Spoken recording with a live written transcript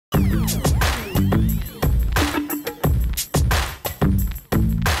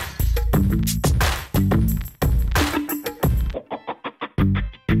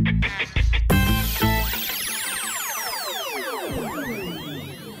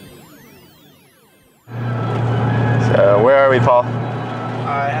Where are we, Paul?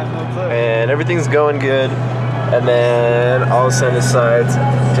 I have no clue. And everything's going good, and then all of a sudden it decides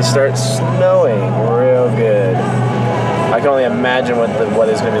to start snowing real good. I can only imagine what the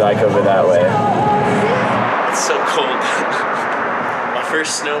weather's gonna be like over that way. It's so cold. My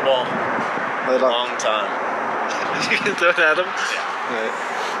first snowball in a long time. You can throw it at him? Yeah.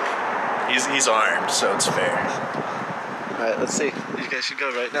 Right. He's armed, so it's fair. Alright, let's see. You guys should go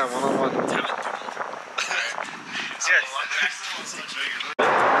right now, one-on-one.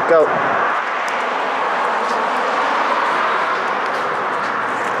 Go.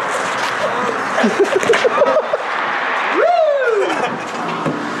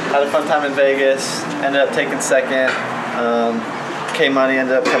 Had a fun time in Vegas. Ended up taking second. K-Money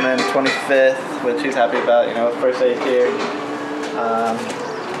ended up coming 25th, which he's happy about, you know, first aid here.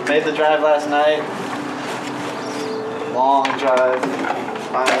 Made the drive last night. Long drive.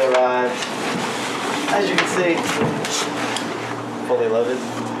 Finally arrived. As you can see, fully loaded.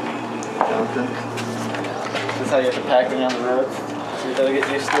 Jonathan. This is how you have to pack me on the road. So you gotta get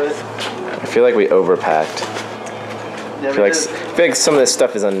used to it. I feel like we overpacked. Yeah, I feel like some of this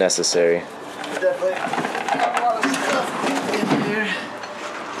stuff is unnecessary. Definitely got a lot of stuff in here.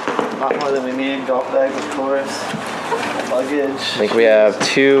 A lot more than we need. Golf bags, of course. Luggage. I think we have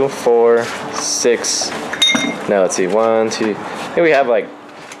 2, 4, 6. No, let's see. 1, 2. I think we have like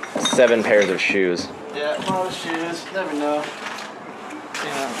 7 pairs of shoes. Yeah, a lot of shoes. Never know. You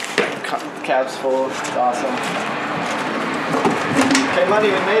know, cab's full. It's awesome. Okay, Money,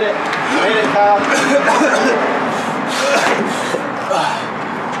 we made it. We made it, Kyle.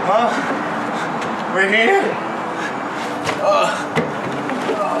 Huh? We're here?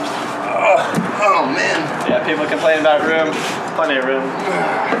 Oh man. Yeah, people complain about room. Plenty of room.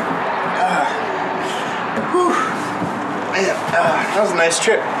 Man, that was a nice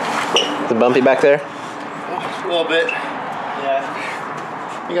trip. Is it bumpy back there? A little bit. Yeah.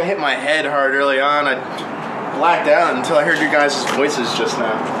 I think I hit my head hard early on. I blacked out until I heard your guys' voices just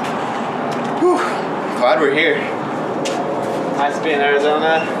now. Whew. Glad we're here. Nice to be in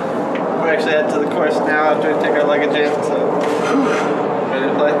Arizona. We're actually heading to the course now after we take our luggage in, so ready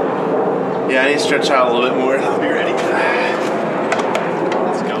to play? Yeah, I need to stretch out a little bit more and I'll be ready.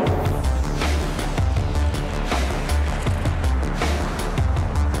 Let's go.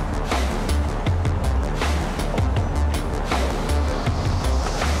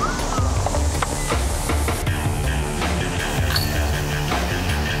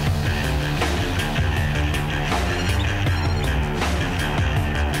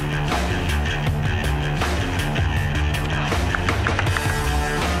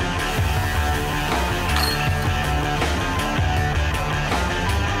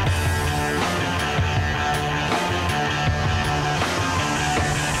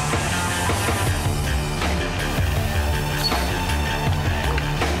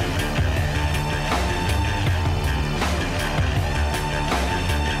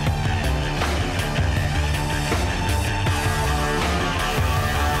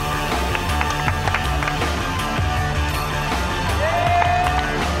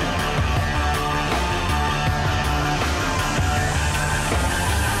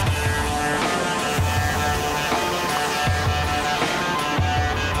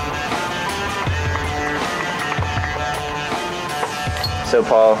 So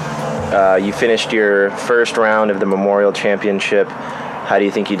Paul, you finished your first round of the Memorial Championship. How do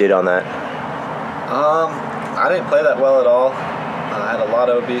you think you did on that? I didn't play that well at all. I had a lot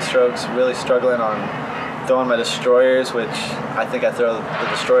of OB strokes, really struggling on throwing my destroyers, which I think I throw the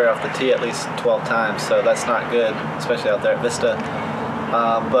destroyer off the tee at least 12 times, so that's not good, especially out there at Vista.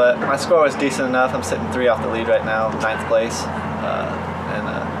 But my score was decent enough. I'm sitting 3 off the lead right now, 9th place.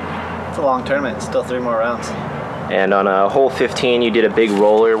 It's a long tournament, it's still 3 more rounds. And on hole 15, you did a big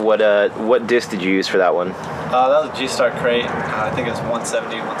roller. What disc did you use for that one? That was a G-Star crate. I think it was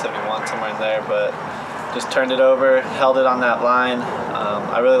 170, 171, somewhere in there, but just turned it over, held it on that line.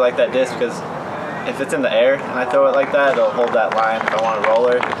 I really like that disc because if it's in the air and I throw it like that, it'll hold that line. If I want a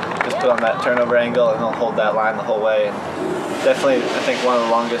roller, just put on that turnover angle and it'll hold that line the whole way. And definitely, I think one of the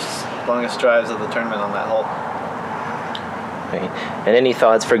longest drives of the tournament on that hole. Okay. And any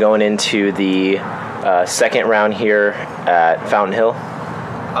thoughts for going into the second round here at Fountain Hill?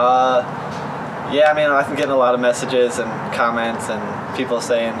 Yeah, I mean, I've been getting a lot of messages and comments and people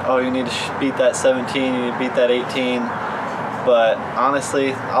saying, oh, you need to beat that 17, you need to beat that 18. But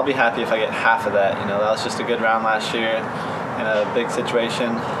honestly, I'll be happy if I get half of that. You know, that was just a good round last year in a big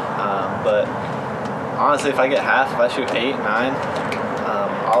situation. But honestly, if I get half, if I shoot 8, 9,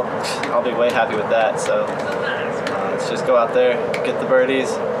 I'll be way happy with that. So let's just go out there, get the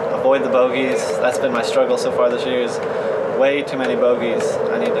birdies, avoid the bogeys. That's been my struggle so far this year, is way too many bogeys.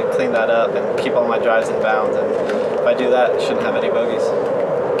 I need to clean that up and keep all my drives in bounds. And if I do that, I shouldn't have any bogeys.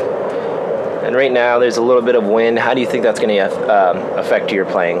 And right now, there's a little bit of wind. How do you think that's going to affect your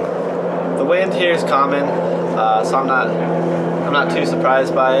playing? The wind here is common, so I'm not too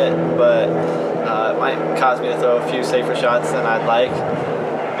surprised by it, but it might cause me to throw a few safer shots than I'd like.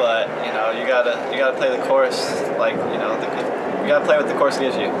 But you know, you gotta play the course like, you know, you gotta play what the course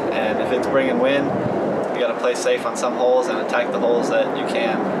gives you. And if it's bringing wind, you gotta play safe on some holes and attack the holes that you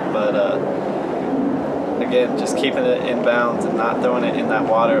can. But again, just keeping it in bounds and not throwing it in that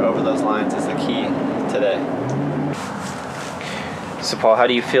water over those lines is the key today. So Paul, how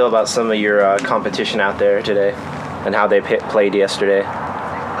do you feel about some of your competition out there today and how they played yesterday?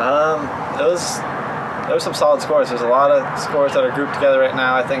 There was some solid scores. There's a lot of scores that are grouped together right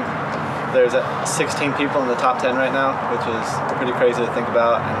now. I think there's 16 people in the top 10 right now, which is pretty crazy to think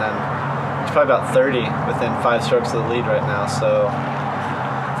about. And then there's probably about 30 within 5 strokes of the lead right now. So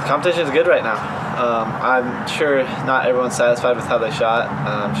the competition is good right now. I'm sure not everyone's satisfied with how they shot.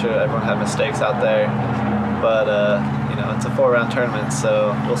 I'm sure everyone had mistakes out there, but you know, it's a 4-round tournament,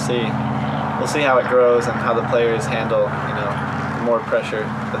 so we'll see how it grows and how the players handle, you know, more pressure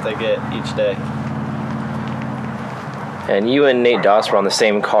that they get each day. And you and Nate Doss were on the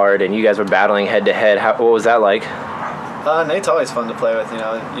same card, and you guys were battling head to head. What was that like? Nate's always fun to play with. You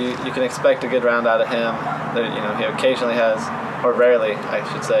know, you can expect a good round out of him. You know, he occasionally has, or rarely, I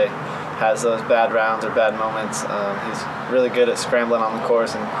should say, has those bad rounds or bad moments. He's really good at scrambling on the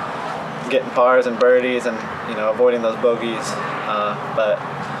course and getting pars and birdies, and you know, avoiding those bogeys. But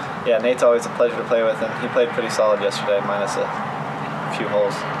yeah, Nate's always a pleasure to play with, and he played pretty solid yesterday, minus a few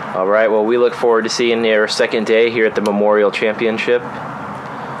holes. All right, well, we look forward to seeing your second day here at the Memorial Championship.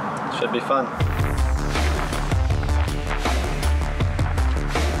 Should be fun.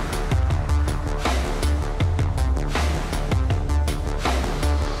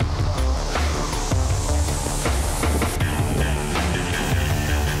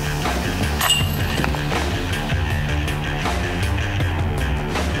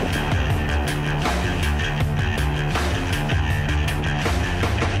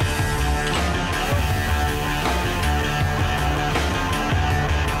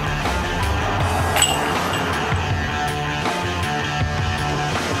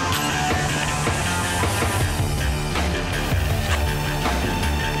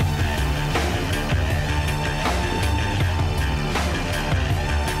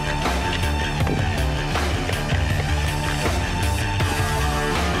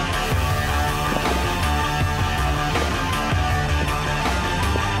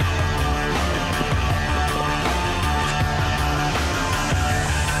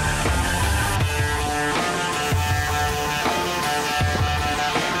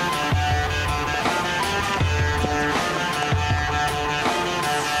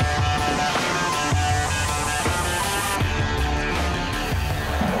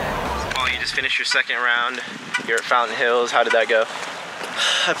 Finished your second round here at Fountain Hills. How did that go?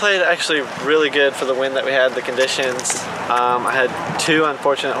 I played actually really good for the wind that we had, the conditions. I had 2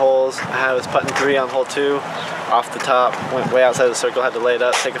 unfortunate holes. I was putting 3 on hole 2 off the top, went way outside the circle, had to lay it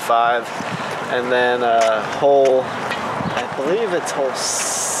up, take a 5. And then hole, I believe it's hole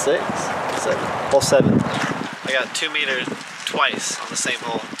 7. Hole 7. I got 2 meters twice on the same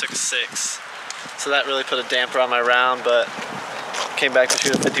hole, took a 6. So that really put a damper on my round, but came back to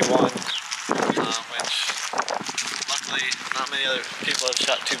shoot a 51. Which luckily not many other people have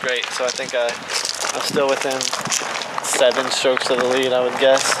shot too great, so I think I'm still within 7 strokes of the lead, I would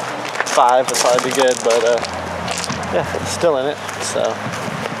guess. 5 would probably be good, but yeah, still in it. So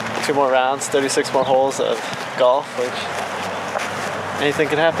 2 more rounds, 36 more holes of golf, which anything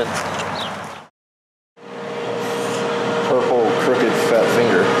can happen. Purple crooked fat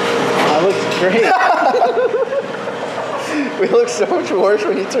finger. That looks great. We look so much worse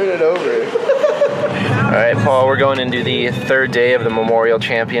when you turn it over. All right, Paul, we're going into the 3rd day of the Memorial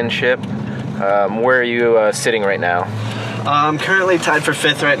Championship. Where are you sitting right now? I'm currently tied for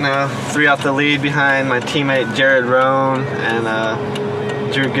 5th right now, 3 off the lead behind my teammate Jared Rohn,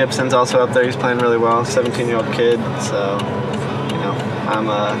 and Drew Gibson's also up there. He's playing really well, 17-year-old kid. So, you know,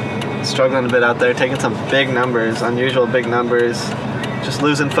 I'm struggling a bit out there, taking some big numbers, unusual big numbers. Just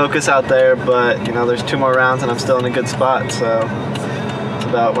losing focus out there, but you know, there's 2 more rounds and I'm still in a good spot, so it's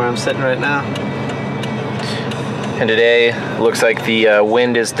about where I'm sitting right now. And today, looks like the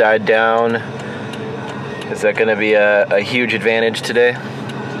wind has died down. Is that going to be a huge advantage today?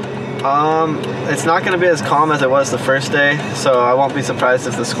 It's not going to be as calm as it was the first day, so I won't be surprised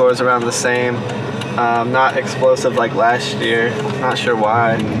if the score's around the same. Not explosive like last year, not sure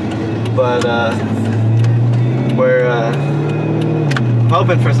why, but we're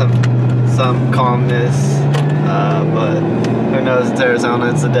hoping for some calmness, but who knows, it's Arizona,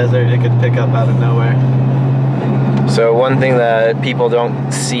 it's the desert, it could pick up out of nowhere. So one thing that people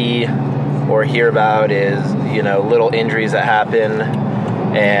don't see or hear about is, you know, little injuries that happen.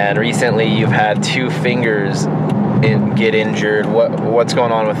 And recently you've had 2 fingers get injured. What's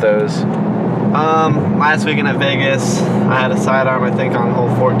going on with those? Last weekend at Vegas, I had a sidearm, I think on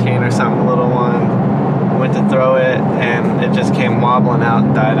hole 14 or something, a little one. Went to throw it, and it just came wobbling out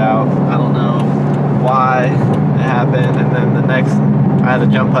and died out. I don't know why it happened. And then the next, I had a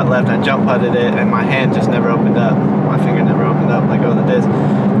jump putt left, and I jump putted it, and my hand just never opened up. My finger never opened up, let go of the disc.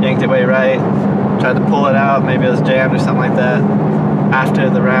 Yanked it way right, tried to pull it out, maybe it was jammed or something like that. After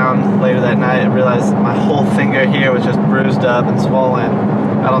the round, later that night, I realized my whole finger here was just bruised up and swollen.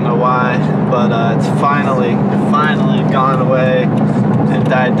 I don't know why, but it's finally gone away and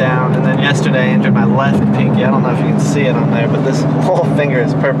died down. And then yesterday I injured my left pinky. I don't know if you can see it on there, but this whole finger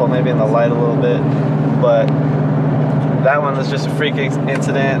is purple, maybe in the light a little bit. But that one was just a freak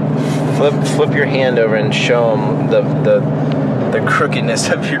incident. Flip your hand over and show them the crookedness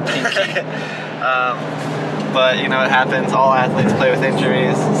of your pinky. But you know, it happens. All athletes play with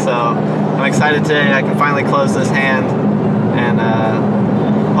injuries, so I'm excited today I can finally close this hand and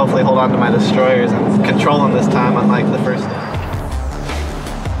hopefully hold on to my destroyers and control them this time, unlike the first day.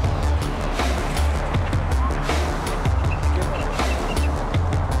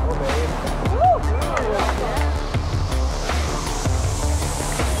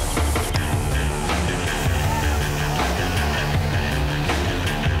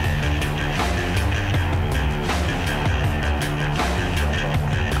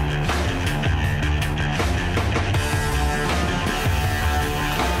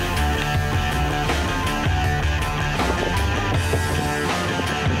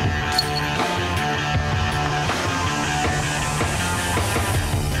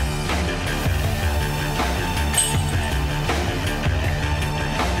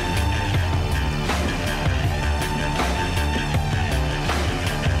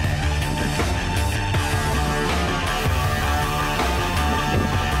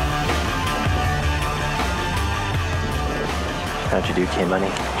 How'd you do, K-Money?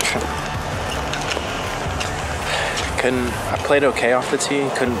 I played okay off the tee.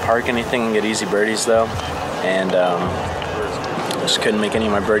 Couldn't park anything and get easy birdies though, and just couldn't make any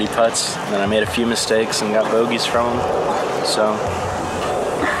of my birdie putts. And then I made a few mistakes and got bogeys from them. So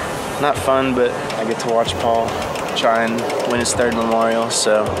not fun, but I get to watch Paul try and win his 3rd Memorial.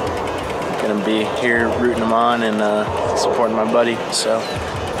 So gonna be here rooting him on and supporting my buddy. So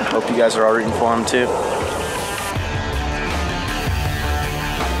hope you guys are all rooting for him too.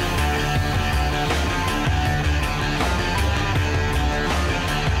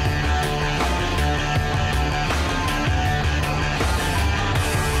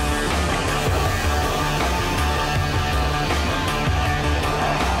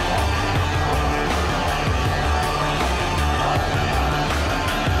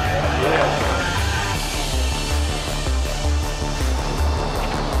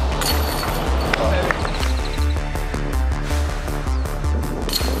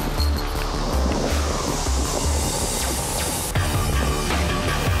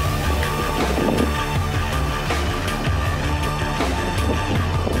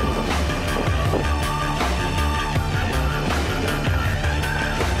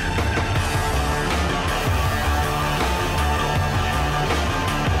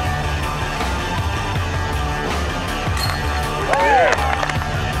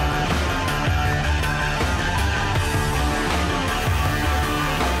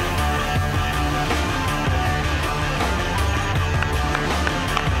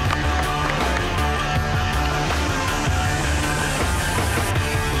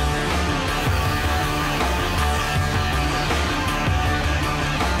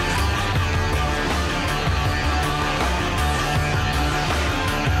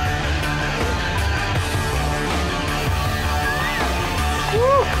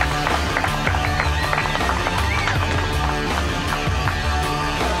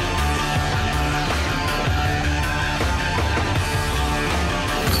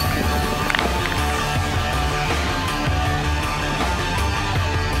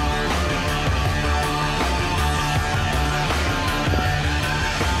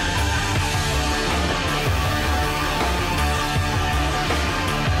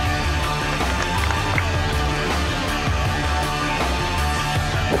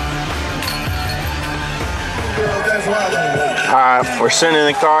 We're sitting in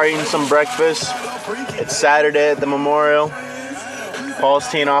the car eating some breakfast. It's Saturday at the Memorial. Paul's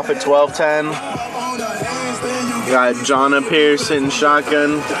teeing off at 12:10. Got John up here sitting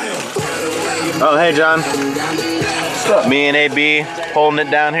shotgun. Oh, hey, John. Me and AB holding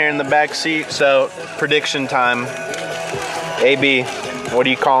it down here in the back seat. So, prediction time. AB, what are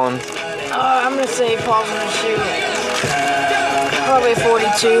you calling? I'm going to say Paul's going to shoot probably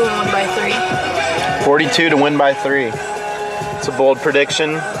 42 and win by 3. 42 to win by 3. It's a bold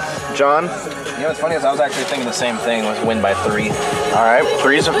prediction. John? You know what's funny is I was actually thinking the same thing, was win by 3. All right,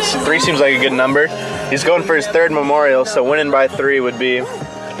 3 seems like a good number. He's going for his 3rd Memorial, so winning by 3 would be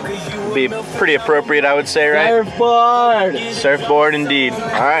pretty appropriate, I would say, right? Surfboard! Surfboard, indeed. All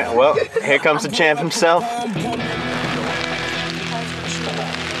right, well, here comes the champ himself.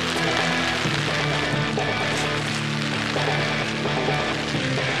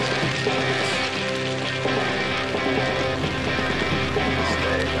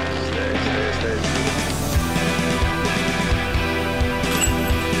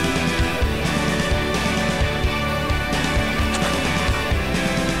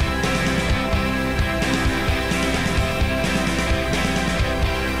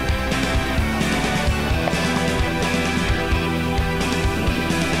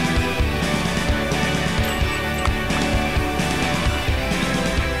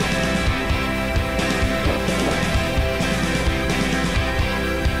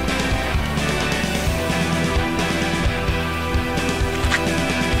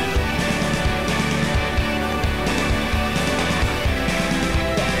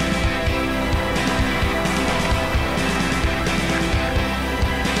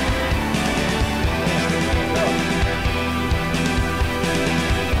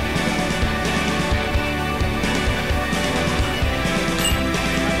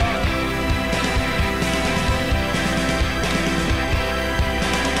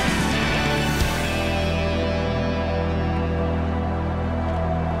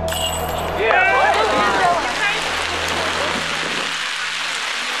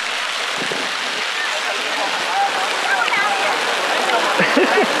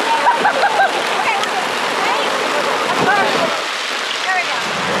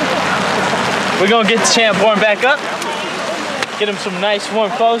 We're gonna get the champ warmed back up, get him some nice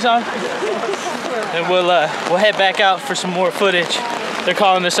warm clothes on, and we'll head back out for some more footage. They're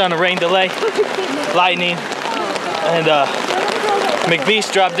calling us on a rain delay, lightning, and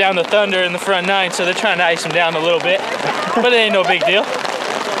McBeast dropped down the thunder in the front 9, so they're trying to ice him down a little bit, but it ain't no big deal.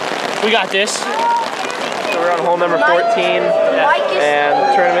 We got this. So we're on hole number 14, and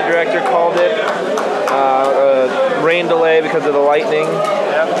the tournament director called it a rain delay because of the lightning.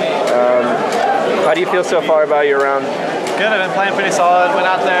 How do you feel so far about your round? Good, I've been playing pretty solid. Went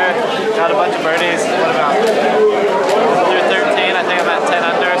out there, got a bunch of birdies. What about through 13? I think I'm at 10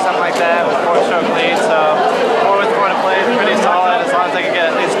 under or something like that with 4-stroke lead. So 4 with 4 to play is pretty solid. As long as I can get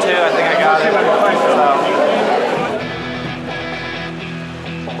at least 2, I think I got it. So.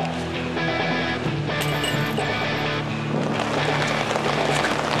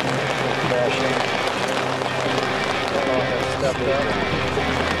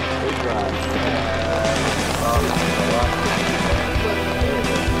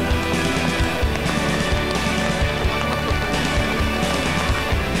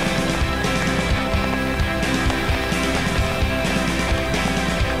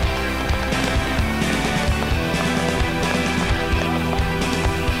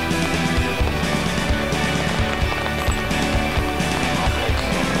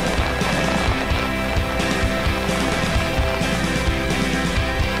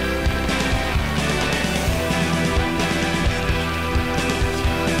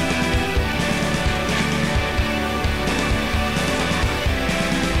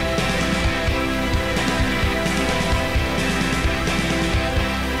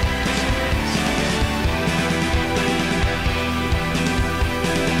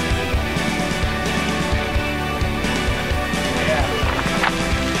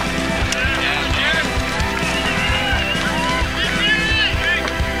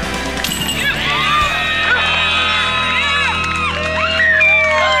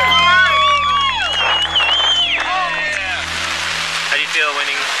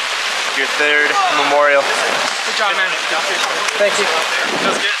 Your 3rd Memorial. Good job, man. Thank you.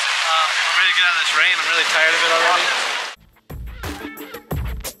 Feels good. I'm ready to get out of this rain. I'm really tired of it already.